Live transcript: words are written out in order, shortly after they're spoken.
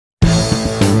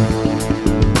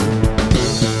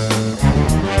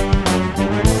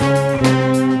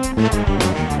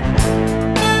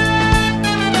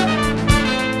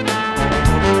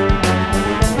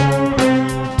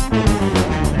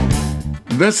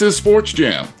This is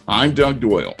SportsJam. I'm Doug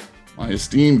Doyle. My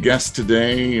esteemed guest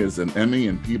today is an Emmy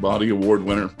and Peabody Award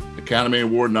winner, Academy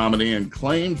Award nominee, and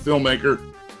acclaimed filmmaker,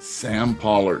 Sam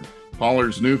Pollard.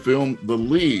 Pollard's new film, The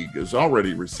League, is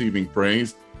already receiving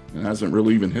praise and hasn't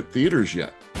really even hit theaters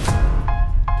yet.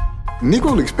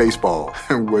 Negro Leagues baseball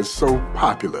was so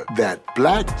popular that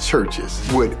black churches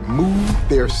would move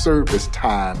their service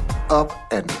time up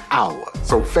an hour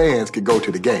so fans could go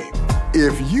to the game.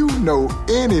 If you know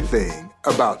anything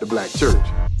about the black church,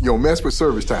 you don't mess with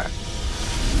service time.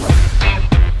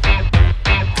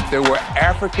 There were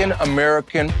African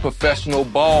American professional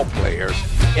ball players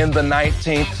in the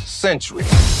 19th century.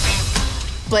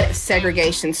 But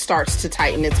segregation starts to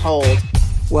tighten its hold.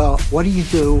 Well, what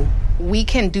do? We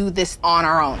can do this on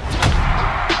our own.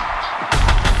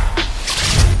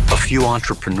 A few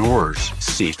entrepreneurs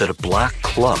see that a black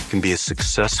club can be a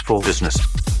successful business.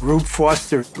 Rube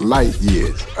Foster, light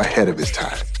years ahead of his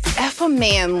time. Effa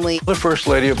Manley, The first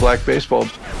lady of black baseball.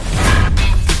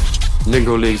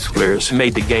 Negro Leagues players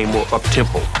made the game more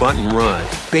up-tempo, bunt and run.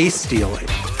 base stealing,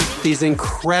 these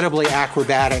incredibly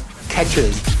acrobatic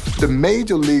catches. The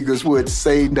major leaguers would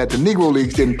say that the Negro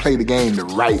Leagues didn't play the game the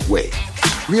right way.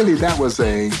 Really, that was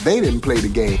saying they didn't play the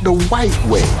game the white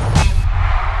way.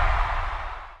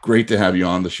 Great to have you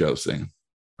on the show, Sam.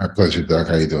 My pleasure, Doug.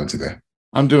 How are you doing today?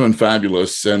 I'm doing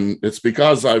fabulous, and it's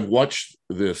because I've watched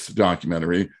this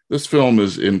documentary. This film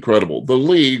is incredible. The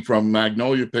League, from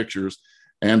Magnolia Pictures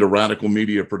and a Radical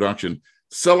Media production,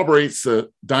 celebrates the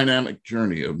dynamic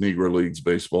journey of Negro Leagues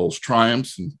baseball's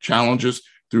triumphs and challenges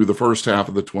through the first half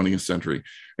of the 20th century.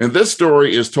 And this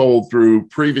story is told through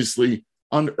previously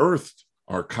unearthed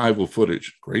archival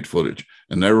footage, great footage,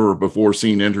 and never before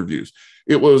seen interviews.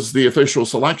 It was the official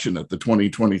selection at the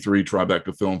 2023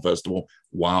 Tribeca Film Festival,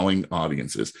 wowing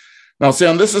audiences. Now,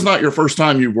 Sam, this is not your first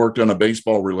time you've worked on a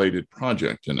baseball-related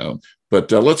project,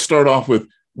 but let's start off with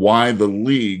why the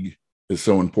League is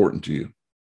so important to you.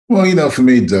 Well, for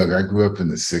me, Doug, I grew up in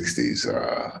the 60s,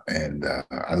 and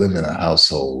I lived in a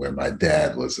household where my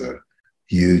dad was a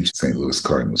huge St. Louis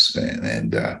Cardinals fan,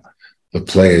 and the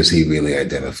players he really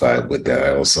identified with that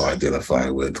I also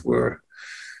identified with were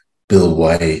Bill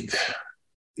White,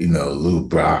 Lou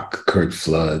Brock, Kurt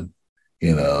Flood,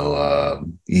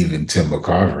 even Tim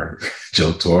McCarver,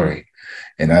 Joe Torre.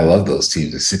 And I love those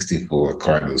teams, the 64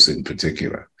 Cardinals in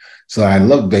particular. So I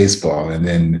love baseball. And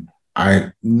then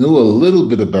I knew a little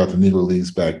bit about the Negro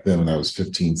Leagues back then when I was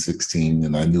 15, 16,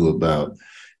 and I knew about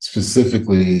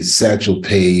specifically Satchel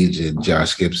Paige and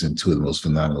Josh Gibson, two of the most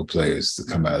phenomenal players to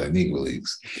come out of the Negro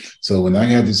Leagues. So when I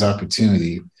had this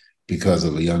opportunity, because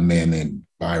of a young man named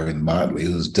Byron Motley,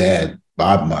 whose dad,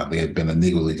 Bob Motley, had been a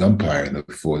Negro League umpire in the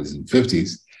 40s and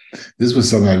 50s, this was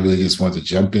something I really just wanted to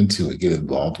jump into and get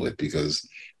involved with, because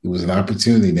it was an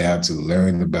opportunity now to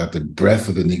learn about the breadth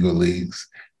of the Negro Leagues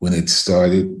when it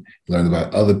started, learn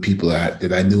about other people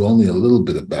that I knew only a little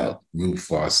bit about, Rube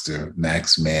Foster,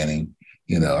 Max Manning.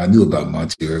 I knew about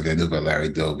Monty Irvin, I knew about Larry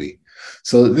Doby.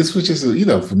 So this was just,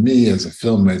 for me as a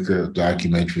filmmaker of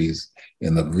documentaries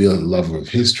and a real lover of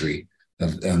history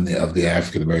of the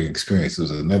African-American experience, it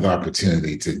was another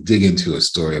opportunity to dig into a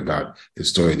story about the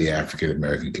story of the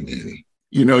African-American community.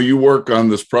 You work on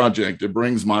this project. It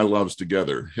brings my loves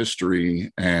together,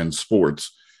 history and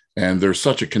sports. And there's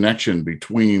such a connection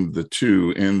between the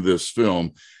two in this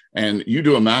film. And you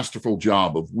do a masterful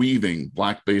job of weaving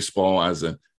Black baseball as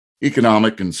an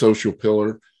economic and social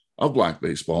pillar of Black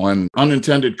baseball and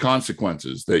unintended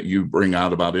consequences that you bring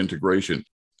out about integration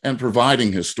and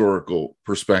providing historical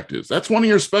perspectives. That's one of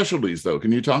your specialties, though.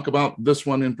 Can you talk about this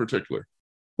one in particular?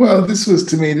 Well, this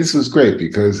was great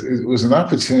because it was an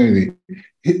opportunity.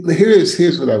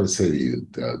 Here's what I would say to you,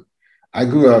 Doug. I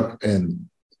grew up, and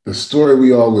the story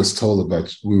we were always told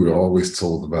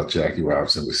about Jackie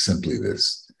Robinson was simply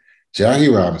this. Jackie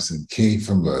Robinson came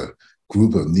from a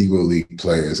group of Negro League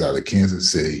players out of Kansas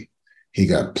City. He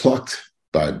got plucked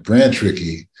by Branch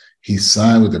Rickey. He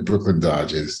signed with the Brooklyn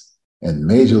Dodgers, and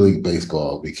Major League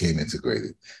Baseball became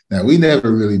integrated. Now, we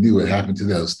never really knew what happened to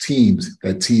those teams,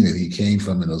 that team that he came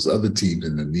from, and those other teams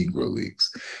in the Negro Leagues.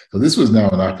 So this was now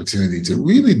an opportunity to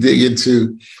really dig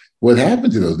into what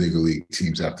happened to those Negro League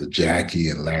teams after Jackie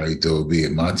and Larry Doby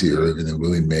and Monty Irvin and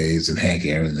Willie Mays and Hank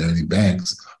Aaron and Ernie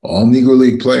Banks, all Negro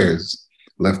League players,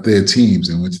 left their teams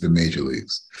and went to the major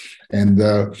leagues. And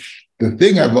the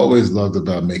thing I've always loved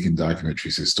about making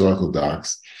documentaries, historical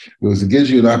docs, was it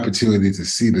gives you an opportunity to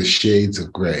see the shades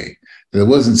of gray. That it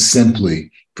wasn't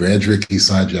simply Branch Rickey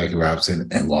signed Jackie Robinson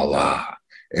and voila,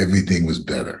 everything was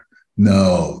better.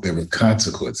 No, there were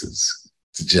consequences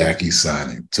to Jackie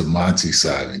signing, to Monty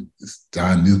signing,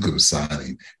 Don Newcomb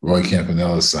signing, Roy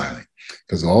Campanella signing.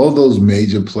 because all those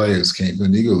major players came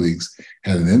from the Negro Leagues,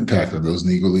 had an impact on those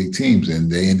Negro League teams,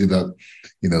 and they ended up,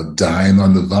 dying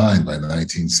on the vine by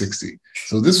 1960.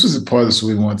 So this was a part of the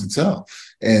story we wanted to tell.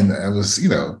 And I was,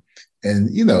 even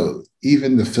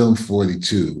the film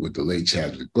 42 with the late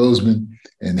Chadwick Boseman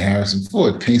and Harrison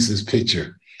Ford paints this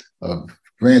picture of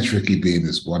Branch Rickey being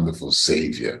this wonderful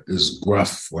savior, this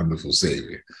gruff, wonderful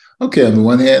savior. Okay, on the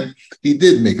one hand, he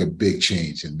did make a big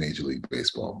change in Major League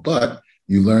Baseball, but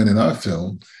you learn in our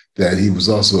film that he was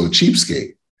also a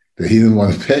cheapskate, that he didn't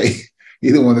want to pay. He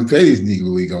didn't want to pay these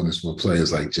Negro League owners for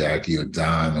players like Jackie or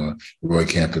Don or Roy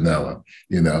Campanella,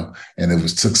 and it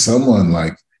took someone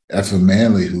like Effa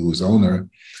Manley, who was one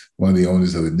of the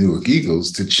owners of the Newark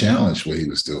Eagles, to challenge what he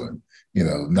was doing,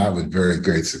 not with very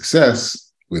great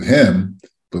success with him,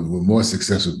 but with more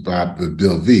success with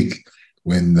Bill Veeck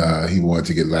when he wanted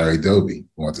to get Larry Doby,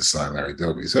 wanted to sign Larry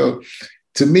Doby. So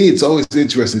to me, it's always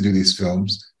interesting to do these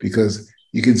films because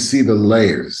you can see the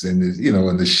layers and,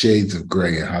 and the shades of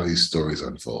gray and how these stories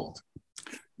unfold.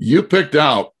 You picked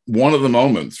out one of the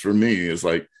moments for me is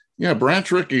like, Branch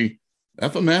Rickey,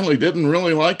 Effa Manley didn't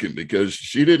really like him because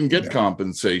she didn't get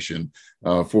compensation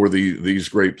for these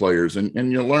great players.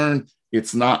 And you learn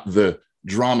it's not the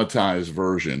dramatized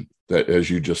version that, as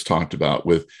you just talked about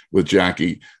with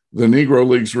Jackie. The Negro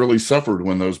Leagues really suffered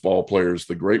when those ball players,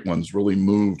 the great ones, really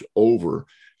moved over.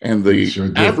 And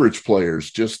the average players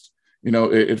just,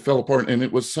 it fell apart. And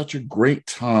it was such a great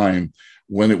time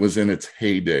when it was in its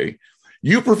heyday.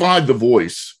 You provide the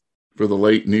voice for the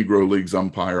late Negro Leagues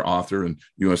umpire, author, and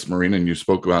U.S. Marine, and you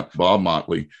spoke about Bob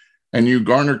Motley, and you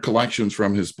garnered collections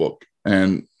from his book.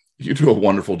 And you do a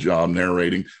wonderful job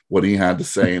narrating what he had to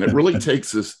say. And it really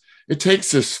takes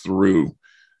us through,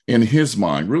 in his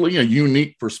mind, really a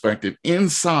unique perspective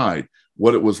inside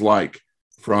what it was like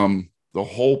from the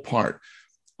whole part.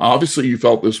 Obviously, you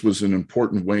felt this was an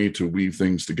important way to weave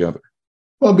things together.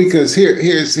 Well, because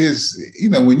here's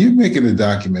when you're making a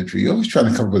documentary, you're always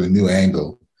trying to come up with a new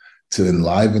angle to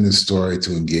enliven the story,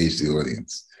 to engage the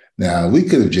audience. Now, we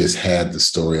could have just had the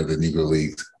story of the Negro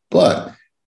Leagues, but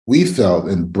we felt,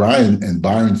 and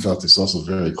Byron felt this also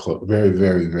very,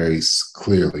 very, very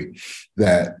clearly,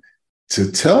 that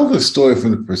to tell the story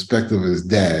from the perspective of his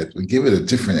dad would give it a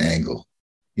different angle.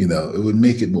 It would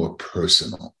make it more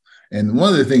personal. And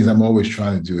one of the things I'm always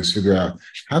trying to do is figure out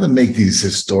how to make these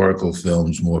historical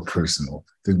films more personal,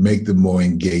 to make them more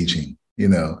engaging,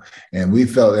 And we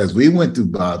felt as we went through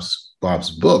Bob's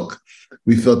book,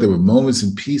 we felt there were moments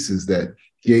and pieces that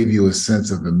gave you a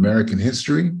sense of American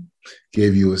history,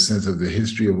 gave you a sense of the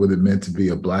history of what it meant to be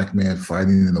a Black man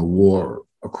fighting in a war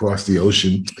across the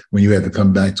ocean when you had to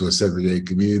come back to a segregated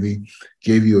community,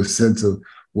 gave you a sense of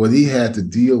what he had to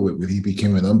deal with when he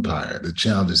became an umpire, the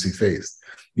challenges he faced,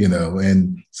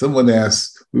 And someone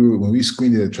asked, when we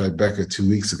screened it at Tribeca 2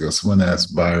 weeks ago, someone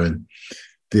asked Byron,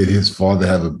 did his father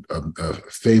have a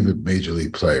favorite major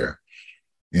league player?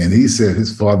 And he said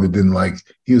his father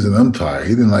he was an umpire.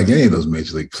 He didn't like any of those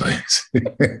major league players.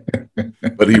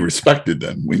 But he respected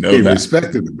them. We know he that. He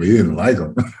respected them, but he didn't like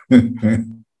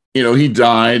them. He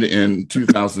died in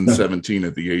 2017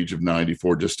 at the age of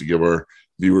 94, just to give our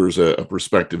viewers a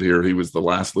perspective here. He was the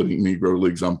last living Negro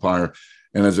Leagues umpire.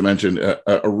 And as I mentioned,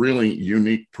 a really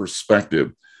unique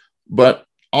perspective. But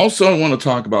also I want to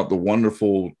talk about the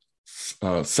wonderful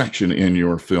section in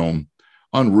your film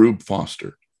on Rube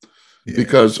Foster. Yeah.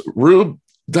 Because Rube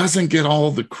doesn't get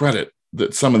all the credit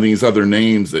that some of these other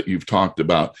names that you've talked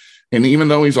about. And even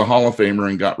though he's a Hall of Famer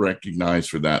and got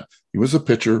recognized for that, he was a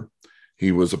pitcher.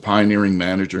 He was a pioneering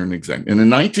manager and exec. And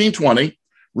in 1920,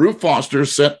 Rube Foster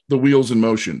set the wheels in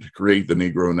motion to create the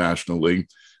Negro National League,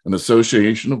 an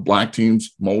association of Black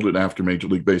teams molded after Major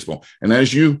League Baseball. And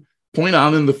as you point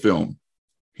out in the film,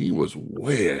 he was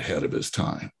way ahead of his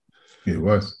time. He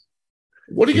was.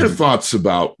 What are your thoughts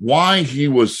about why he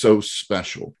was so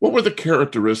special? What were the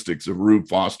characteristics of Rube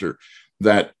Foster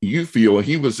that you feel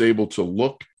he was able to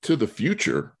look to the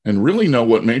future and really know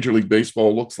what Major League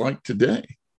Baseball looks like today?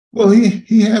 Well,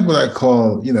 he had what I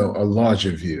call, a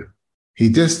larger view. He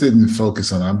just didn't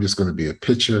focus on, I'm just going to be a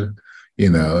pitcher,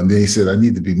 and then he said, I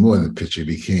need to be more than a pitcher.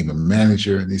 He became a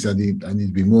manager. And he said, I need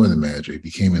to be more than a manager. He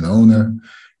became an owner.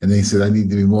 And then he said, I need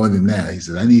to be more than that. He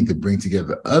said, I need to bring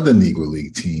together other Negro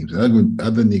League teams, other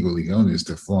Negro League owners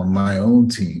to form my own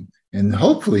team. And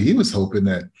hopefully he was hoping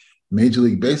that Major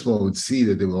League Baseball would see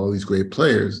that there were all these great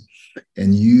players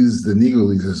and use the Negro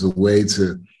Leagues as a way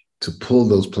to pull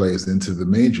those players into the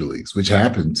major leagues, which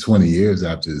happened 20 years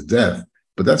after his death.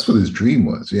 But that's what his dream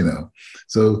was,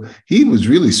 So he was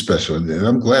really special. And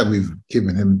I'm glad we've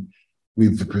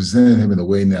presented him in a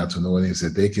way now to an audience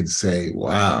that they can say,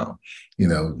 wow, You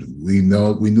know, we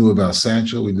knew about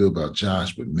Sancho, we knew about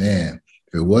Josh, but man,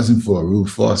 if it wasn't for Rube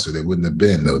Foster, there wouldn't have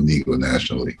been no Negro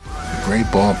National League. The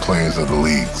great ball players of the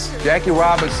leagues. Jackie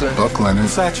Robinson, Buck Leonard,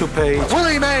 Satchel Paige,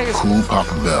 Willie Mays, Cool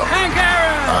Papa Bell, Hank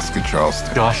Aaron, Oscar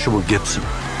Charleston, Joshua Gibson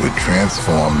would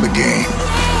transform the game.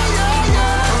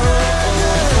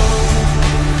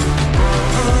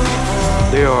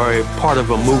 They are a part of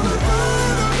a movement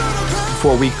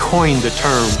before we coined the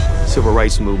term civil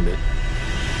rights movement.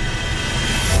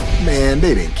 Man,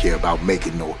 they didn't care about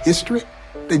making no history.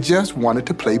 They just wanted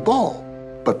to play ball.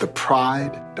 But the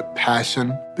pride, the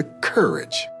passion, the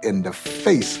courage in the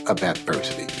face of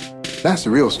adversity, that's the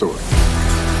real story.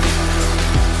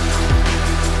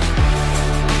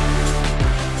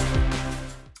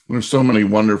 There's so many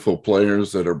wonderful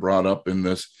players that are brought up in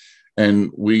this.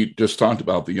 And we just talked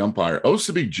about the umpire.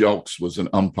 Osabe Jelks was an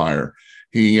umpire.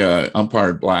 He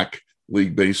umpired Black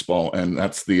League Baseball. And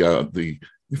that's the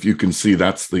if you can see,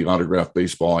 that's the autographed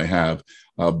baseball I have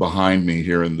behind me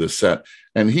here in this set.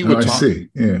 And he would talk,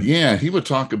 he would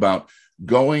talk about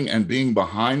going and being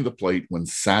behind the plate when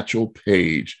Satchel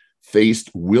Paige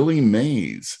faced Willie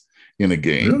Mays in a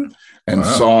game, and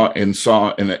saw,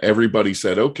 and everybody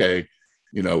said, okay,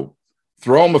 you know,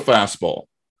 throw him a fastball,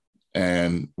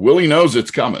 and Willie knows it's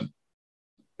coming,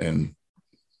 and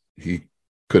he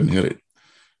couldn't hit it,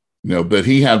 you know. But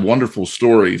he had wonderful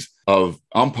stories of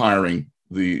umpiring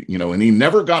and he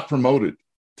never got promoted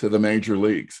to the major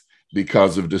leagues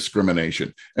because of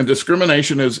discrimination. And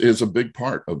discrimination is a big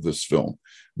part of this film,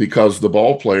 because the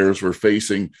ball players were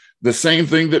facing the same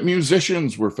thing that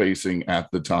musicians were facing at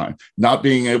the time, not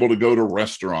being able to go to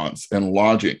restaurants and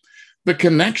lodging. The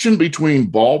connection between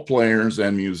ball players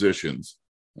and musicians,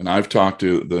 and I've talked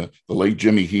to the late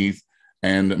Jimmy Heath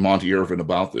and Monty Irvin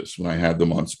about this when I had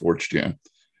them on SportsJam.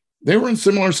 They were in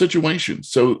similar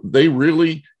situations, so they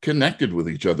really connected with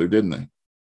each other, didn't they?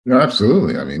 No,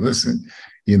 absolutely. I mean, listen,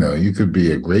 you know, you could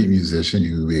be a great musician,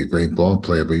 you could be a great ball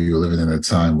player, but you were living in a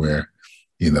time where,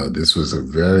 you know, this was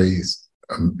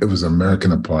it was American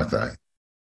apartheid,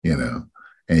 you know,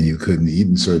 and you couldn't eat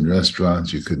in certain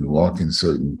restaurants, you couldn't walk in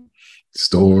certain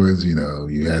stores, you know,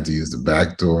 you had to use the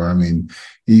back door. I mean,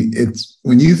 it's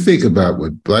when you think about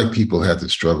what Black people had to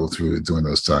struggle through during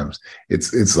those times,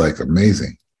 it's like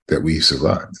amazing that we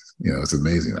survived. You know, it's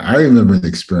amazing. I remember an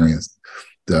experience,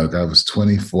 Doug. I was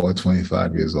 24,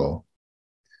 25 years old,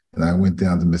 and I went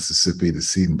down to Mississippi to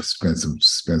spend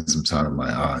some time with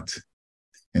my aunt.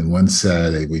 And one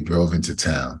Saturday, we drove into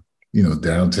town, you know,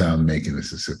 downtown Macon,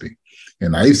 Mississippi.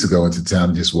 And I used to go into town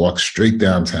and just walk straight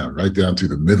downtown, right down to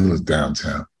the middle of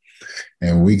downtown.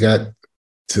 And we got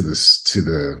to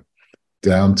the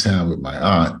downtown with my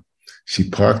aunt. She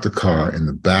parked the car in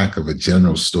the back of a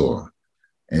general store.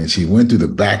 And she went through the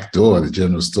back door of the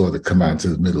general store to come out to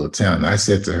the middle of town. And I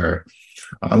said to her,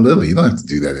 "Aunt Lily, you don't have to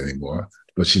do that anymore."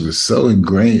 But she was so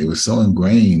ingrained. It was so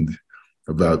ingrained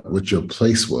about what your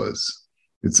place was.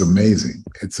 It's amazing.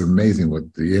 It's amazing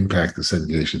what the impact of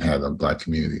segregation had on Black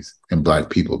communities and Black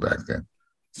people back then.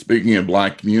 Speaking of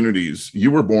Black communities,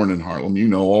 you were born in Harlem. You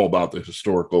know all about the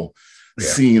historical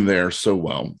scene there so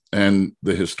well, and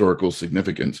the historical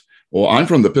significance. Well, I'm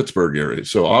from the Pittsburgh area,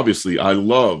 so obviously I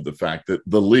love the fact that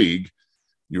the league,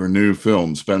 your new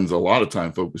film, spends a lot of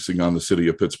time focusing on the city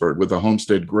of Pittsburgh with the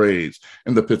Homestead Grays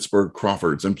and the Pittsburgh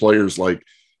Crawfords and players like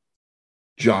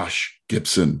Josh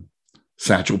Gibson,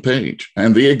 Satchel Paige,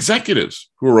 and the executives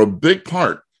who are a big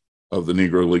part of the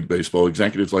Negro League Baseball,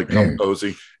 executives like Tom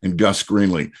Posey and Gus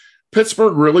Greenlee.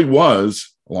 Pittsburgh really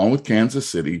was, along with Kansas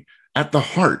City, at the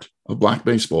heart of Black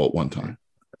baseball at one time.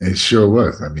 It sure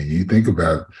was. I mean, you think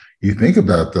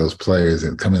about those players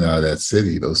and coming out of that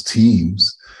city, those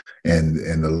teams, and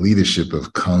the leadership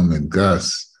of Cum and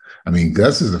Gus. I mean,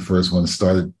 Gus is the first one that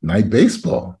started night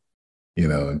baseball, you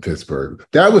know, in Pittsburgh.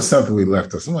 That was something we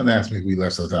left. Someone asked me if we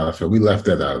left something out of the film. We left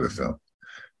that out of the film,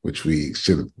 which we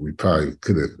probably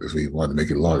could have, if we wanted to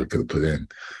make it longer, could have put in.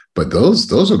 But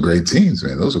those are great teams,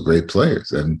 man. Those are great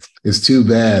players. And it's too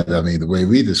bad. I mean, the way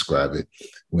we describe it,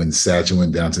 when Satchel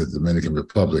went down to the Dominican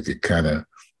Republic, it kind of,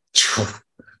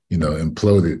 you know,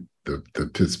 imploded the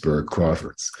Pittsburgh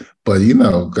Crawfords. But, you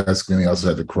know, Gus Greenlee also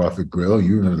had the Crawford Grill.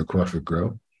 You remember the Crawford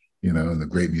Grill, you know, and the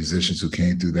great musicians who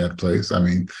came through that place. I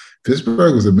mean,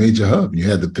 Pittsburgh was a major hub. You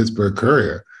had the Pittsburgh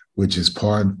Courier, which is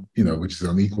which is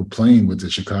on equal plane with the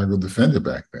Chicago Defender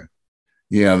back then.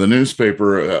 Yeah, the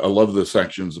newspaper, I love the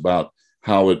sections about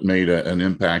how it made an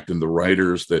impact, and the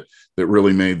writers that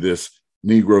really made this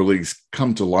Negro Leagues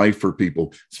come to life for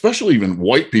people, especially even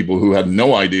white people who had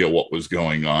no idea what was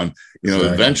going on. You know,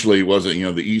 exactly. Eventually it wasn't, you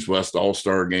know, the East-West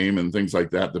All-Star game and things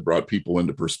like that brought people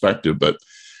into perspective. But,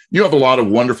 You have a lot of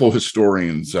wonderful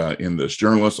historians in this,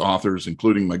 journalists, authors,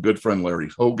 including my good friend Larry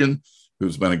Hogan,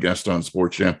 who's been a guest on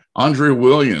SportsJam, Andrea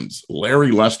Williams,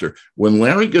 Larry Lester. When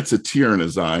Larry gets a tear in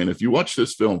his eye, and if you watch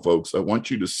this film, folks, I want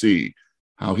you to see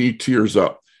how he tears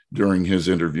up during his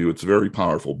interview. It's very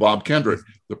powerful. Bob Kendrick,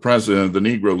 the president of the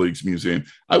Negro Leagues Museum.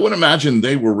 I would imagine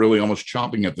they were really almost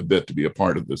chomping at the bit to be a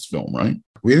part of this film, right?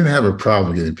 We didn't have a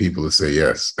problem getting people to say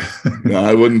yes. No,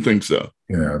 I wouldn't think so.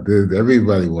 You know,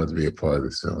 everybody wanted to be a part of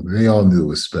this film. They all knew it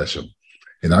was special.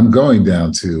 And I'm going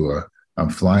down to, I'm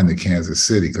flying to Kansas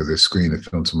City because they're screening the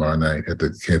film tomorrow night at the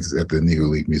Negro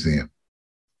League Museum.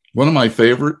 One of my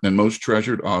favorite and most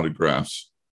treasured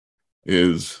autographs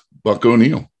is Buck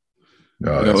O'Neil.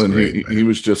 Oh, and great, he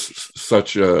was just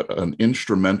such an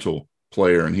instrumental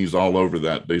player, and he's all over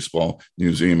that baseball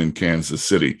museum in Kansas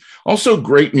City. Also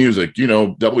great music,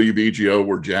 WBGO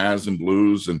were jazz and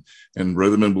blues and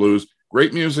rhythm and blues.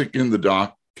 Great music in the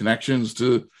doc, connections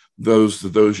to those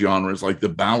genres, like the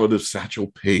Ballad of Satchel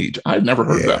Paige. I'd never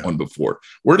heard that one before.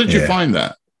 Where did you find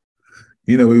that?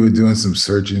 We were doing some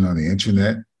searching on the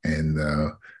internet, and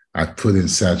I put in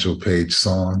Satchel Paige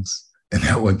songs, and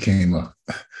that one came up.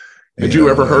 Had you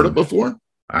ever heard it before?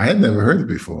 I had never heard it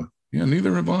before. Yeah,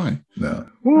 neither have I. No.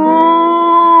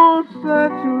 Oh,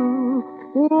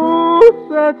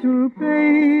 Satchel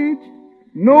Paige,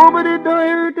 nobody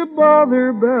dared to bother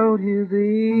about his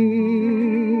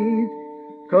age,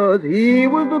 'cause he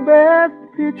was the best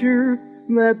pitcher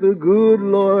that the good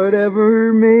Lord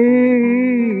ever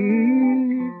made.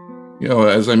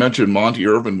 As I mentioned, Monty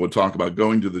Irvin would talk about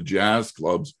going to the jazz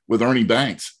clubs with Ernie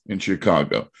Banks in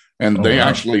Chicago. And they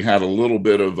actually had a little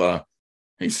bit of,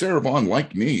 hey, Sarah Vaughan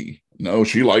liked me. No,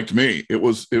 she liked me. It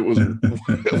was it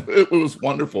was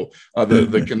wonderful,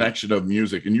 the connection of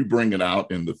music, and you bring it out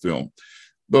in the film.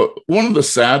 But one of the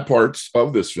sad parts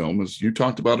of this film, is you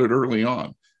talked about it early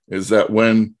on, is that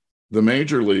when the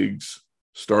major leagues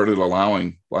started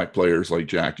allowing Black players like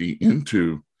Jackie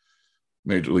into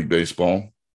Major League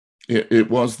Baseball, it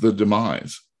was the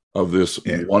demise of this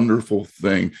wonderful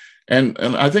thing. And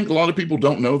I think a lot of people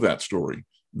don't know that story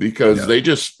because they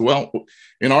just,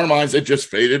 in our minds, it just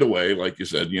faded away, like you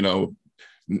said,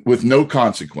 with no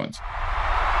consequence.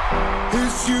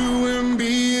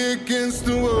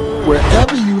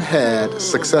 Wherever you had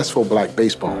successful Black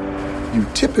baseball, you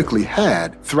typically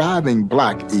had thriving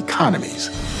Black economies.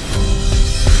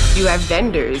 You have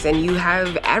vendors and you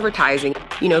have advertising.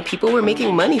 People were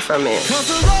making money from it.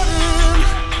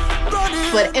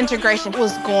 But integration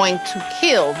was going to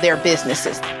kill their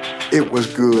businesses. It was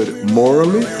good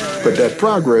morally, but that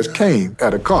progress came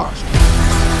at a cost.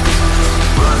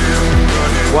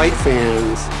 White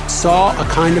fans saw a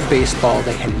kind of baseball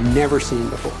they had never seen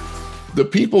before. The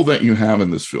people that you have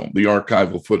in this film, the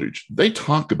archival footage, they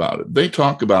talk about it. They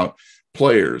talk about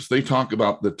players. They talk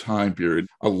about the time period.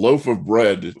 A loaf of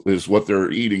bread is what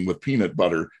they're eating with peanut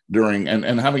butter during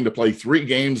and having to play 3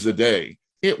 games a day.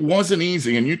 It wasn't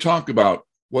easy. And you talk about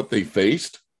what they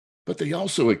faced, but they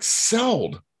also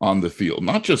excelled on the field,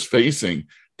 not just facing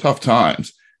tough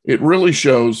times. It really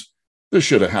shows this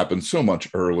should have happened so much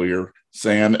earlier,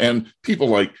 Sam. And people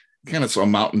like Kennesaw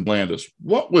Mountain Blandis,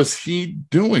 what was he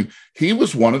doing? He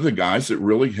was one of the guys that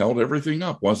really held everything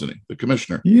up, wasn't he? The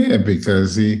commissioner. Yeah,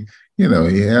 because he had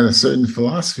a certain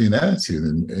philosophy and attitude,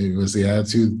 and it was the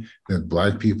attitude that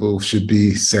Black people should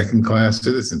be second-class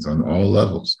citizens on all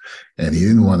levels. And he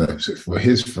didn't want to,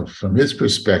 from his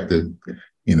perspective,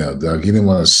 Doug, he didn't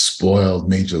want to spoil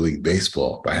Major League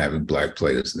Baseball by having Black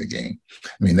players in the game.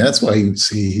 I mean, that's why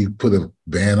he put a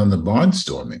ban on the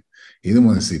barnstorming. He didn't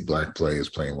want to see Black players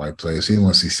playing white players. He didn't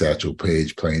want to see Satchel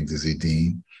Paige playing Dizzy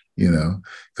Dean,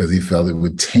 because he felt it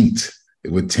would taint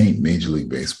Major League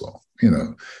Baseball.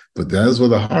 But those were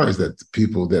the horrors that the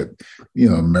people that,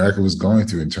 America was going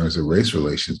through in terms of race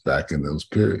relations back in those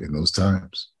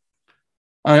times.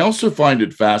 I also find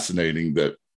it fascinating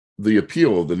that the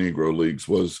appeal of the Negro Leagues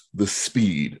was the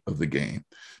speed of the game,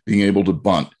 being able to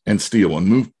bunt and steal and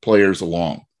move players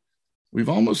along. We've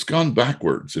almost gone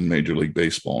backwards in Major League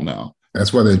Baseball now.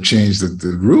 That's why they've changed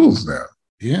the rules now.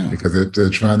 Yeah. Because they're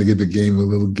trying to get the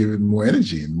game give it more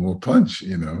energy and more punch,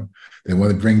 They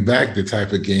want to bring back the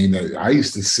type of game that I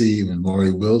used to see when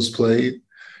Maury Wills played,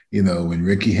 when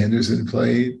Ricky Henderson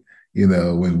played,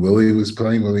 when Willie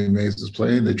Mays was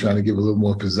playing. They're trying to give a little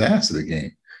more pizzazz to the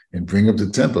game and bring up the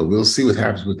tempo. We'll see what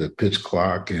happens with the pitch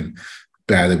clock and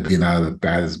batter being out of the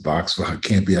batter's box.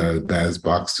 Can't be out of the batter's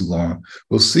box too long.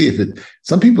 We'll see if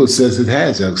some people says it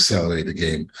has accelerated the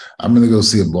game. I'm going to go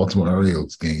see a Baltimore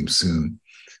Orioles game soon,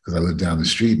 because I live down the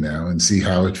street now, and see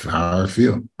how I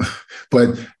feel.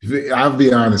 But I'll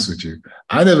be honest with you.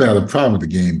 I never had a problem with the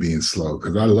game being slow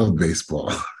because I love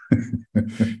baseball.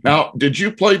 Now, did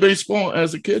you play baseball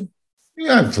as a kid?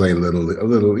 Yeah, I played a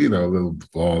little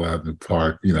ball out in the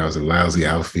park. I was a lousy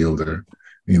outfielder.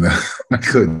 I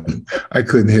couldn't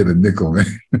hit a nickel,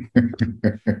 man.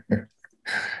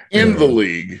 In the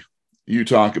league, you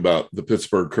talk about the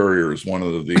Pittsburgh Courier as one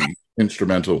of the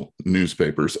instrumental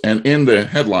newspapers. And in the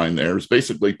headline there is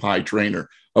basically Pie Traynor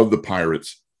of the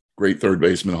Pirates, great third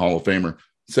baseman, Hall of Famer,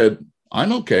 said,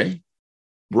 "I'm okay.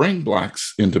 Bring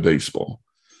blacks into baseball."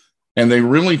 And they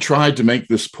really tried to make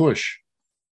this push.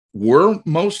 Were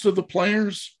most of the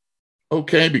players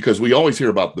okay? Because we always hear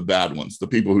about the bad ones, the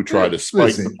people who try to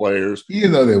spike the players.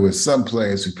 There were some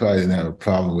players who probably didn't have a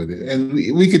problem with it. And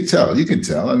we could tell. You can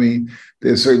tell. I mean,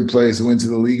 there's certain players who went to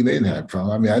the league and they didn't have a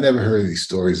problem. I mean, I never heard any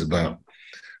stories about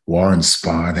Warren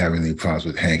Spahn having any problems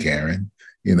with Hank Aaron.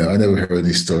 I never heard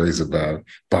any stories about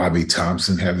Bobby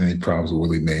Thompson having any problems with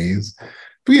Willie Mays.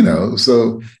 But,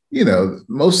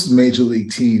 most major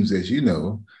league teams, as you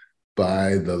know,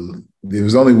 there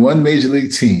was only one major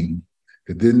league team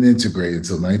that didn't integrate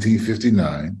until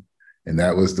 1959, and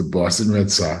that was the Boston Red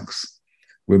Sox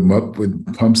with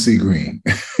Pumpsie Green.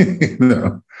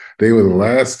 They were the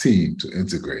last team to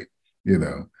integrate.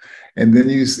 And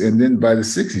then by the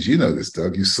 60s, you know this,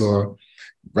 Doug, you saw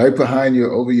right behind you,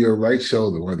 over your right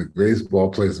shoulder, one of the greatest ball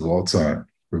players of all time,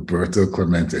 Roberto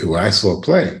Clemente, who I saw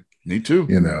play. Me too.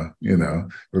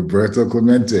 Roberto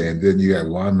Clemente, and then you got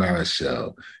Juan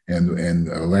Marichal and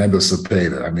Orlando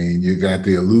Cepeda. I mean, you got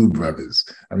the Alou brothers.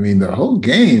 I mean, the whole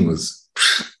game was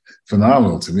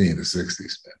phenomenal to me in the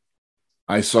 60s, man.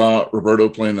 I saw Roberto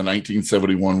play in the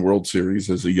 1971 World Series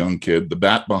as a young kid. The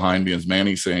bat behind me is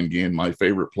Manny Sanguin, my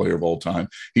favorite player of all time.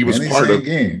 He was Manny part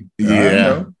Sanguin.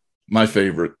 of my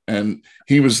favorite, and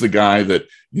he was the guy that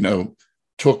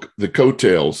took the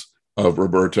coattails of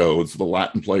Roberto as the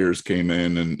Latin players came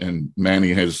in, and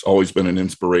Manny has always been an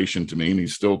inspiration to me, and he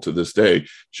still to this day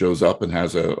shows up and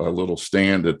has a little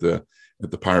stand at the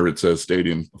Pirates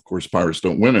Stadium. Of course, Pirates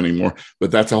don't win anymore,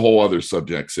 but that's a whole other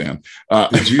subject, Sam.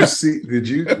 Did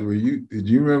you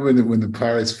remember when the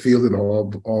Pirates fielded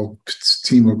all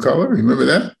team of color? Remember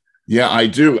that? Yeah, I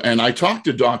do. And I talked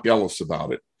to Doc Ellis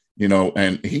about it,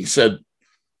 and he said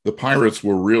the Pirates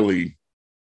were really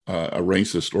a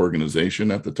racist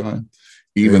organization at the time,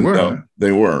 even though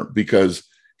they were, because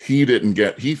he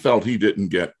felt he didn't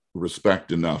get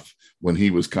respect enough when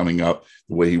he was coming up,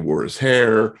 the way he wore his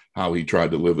hair, how he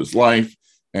tried to live his life.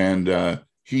 And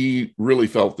he really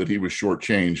felt that he was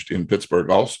shortchanged in Pittsburgh,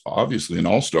 also, obviously an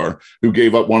all-star who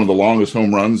gave up one of the longest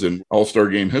home runs in all-star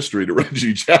game history to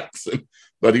Reggie Jackson.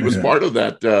 But he was part of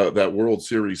that World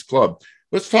Series club.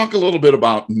 Let's talk a little bit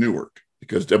about Newark,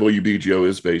 because WBGO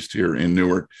is based here in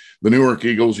Newark. The Newark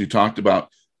Eagles, you talked about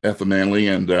Effa Manley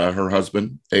and her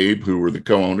husband, Abe, who were the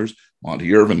co-owners,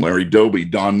 Monty Irvin, Larry Doby,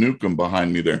 Don Newcomb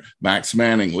behind me there, Max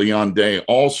Manning, Leon Day,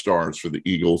 all stars for the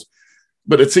Eagles.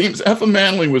 But it seems Effa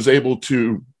Manley was able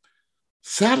to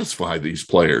satisfy these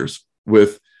players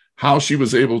with how she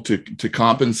was able to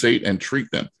compensate and treat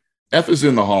them. Effa's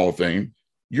in the Hall of Fame.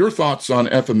 Your thoughts on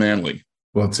Effa Manley?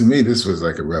 Well, to me, this was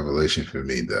like a revelation for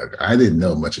me, Doug. I didn't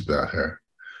know much about her,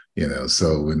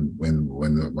 So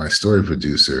when my story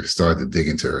producer started to dig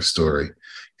into her story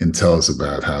and tell us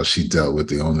about how she dealt with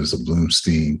the owners of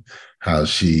Bloomstein, how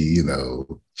she,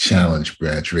 challenged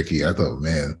Brad Rickey, I thought,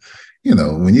 man,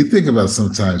 when you think about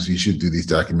sometimes you should do these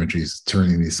documentaries,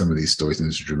 turning some of these stories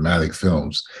into dramatic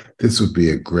films, this would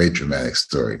be a great dramatic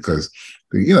story because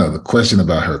the question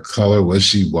about her color, was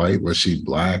she white, was she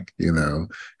black,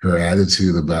 her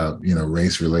attitude about,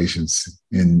 race relations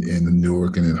in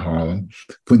Newark and in Harlem,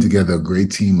 putting together a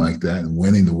great team like that and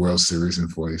winning the World Series in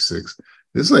 '46.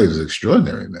 This lady was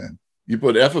extraordinary, man. You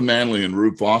put Effa Manley and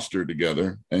Rube Foster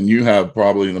together, and you have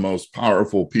probably the most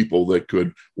powerful people that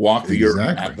could walk the earth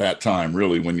at that time,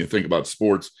 really, when you think about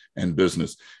sports and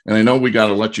business. And I know we got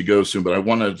to let you go soon, but I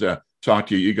wanted to talk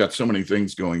to you. You got so many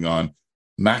things going on.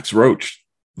 Max Roach,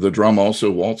 The Drum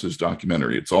Also Waltzes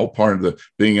documentary. It's all part of the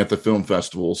being at the film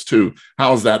festivals too.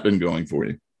 How's that been going for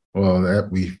you? Well,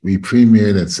 we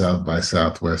premiered at South by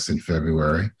Southwest in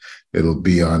February. It'll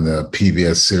be on the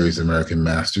PBS series American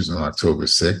Masters on October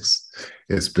 6th.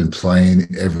 It's been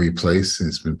playing every place.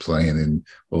 It's been playing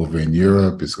over in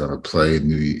Europe. It's going to play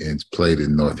it's played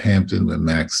in Northampton when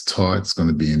Max taught. It's going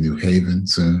to be in New Haven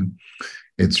soon.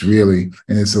 It's really,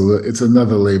 and it's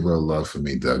another labor of love for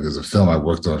me, Doug. It's a film I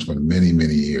worked on for many,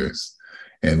 many years.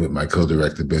 And with my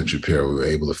co-director, Ben Shapiro, we were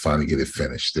able to finally get it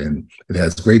finished. And it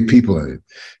has great people in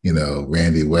it.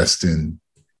 Randy Weston,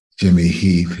 Jimmy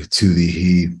Heath, Tootie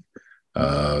Heath,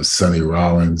 Sonny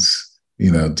Rollins,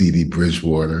 Dee Dee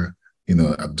Bridgewater,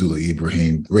 Abdullah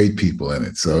Ibrahim, great people in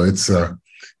it. So it's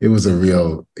it was a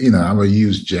real, I'm a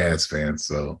huge jazz fan.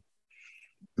 So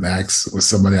Max was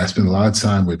somebody I spent a lot of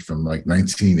time with from like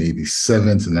 1987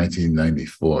 to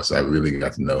 1994. So I really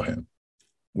got to know him.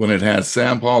 When it has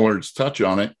Sam Pollard's touch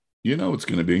on it, it's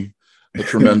going to be a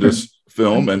tremendous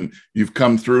film. And you've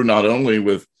come through not only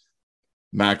with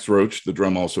Max Roach, The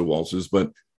Drum Also Waltzes,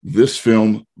 but this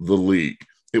film, The League.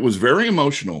 It was very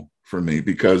emotional for me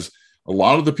because a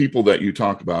lot of the people that you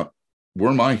talk about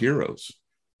were my heroes.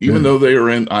 Even though they are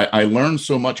I learned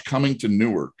so much coming to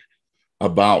Newark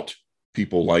about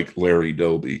people like Larry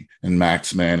Doby and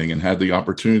Max Manning, and had the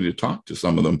opportunity to talk to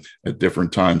some of them at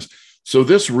different times. So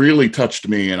this really touched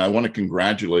me, and I want to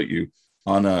congratulate you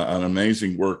on an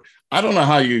amazing work. I don't know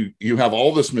how you have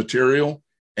all this material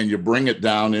and you bring it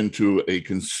down into a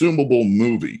consumable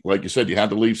movie. Like you said, you had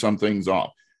to leave some things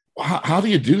off. How do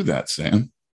you do that,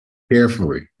 Sam?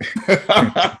 Carefully.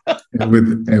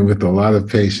 and with a lot of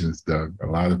patience, Doug, a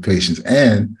lot of patience,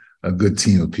 and a good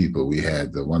team of people. We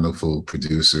had the wonderful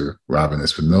producer, Robin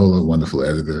Espinola, wonderful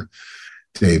editor,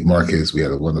 Dave Marquez. We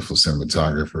had a wonderful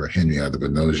cinematographer, Henry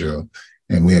Adebanojo,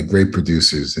 and we had great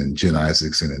producers in Jen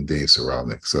Isaacson and Dave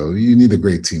Saralnik. So you need a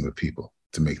great team of people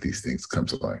to make these things come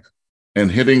to life. And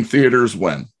hitting theaters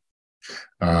when?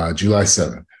 July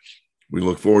 7th. We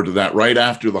look forward to that right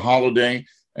after the holiday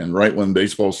and right when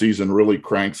baseball season really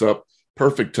cranks up.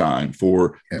 Perfect time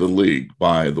for The League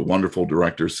by the wonderful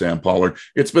director, Sam Pollard.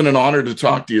 It's been an honor to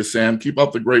talk to you, Sam. Keep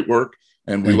up the great work,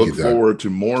 and we look forward to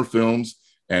more films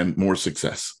and more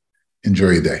success.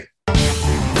 Enjoy your day.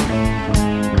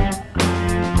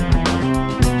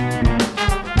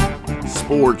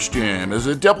 SportsJam is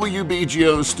a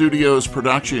WBGO Studios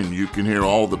production. You can hear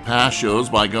all the past shows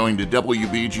by going to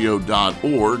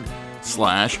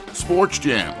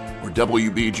wbgo.org/SportsJam or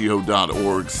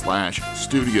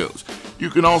wbgo.org/studios. You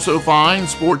can also find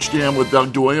SportsJam with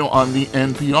Doug Doyle on the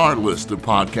NPR list of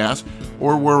podcasts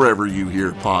or wherever you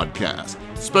hear podcasts.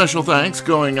 Special thanks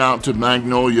going out to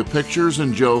Magnolia Pictures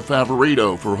and Joe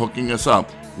Favorito for hooking us up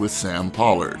with Sam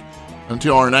Pollard.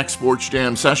 Until our next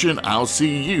SportsJam session, I'll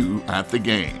see you at the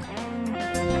game.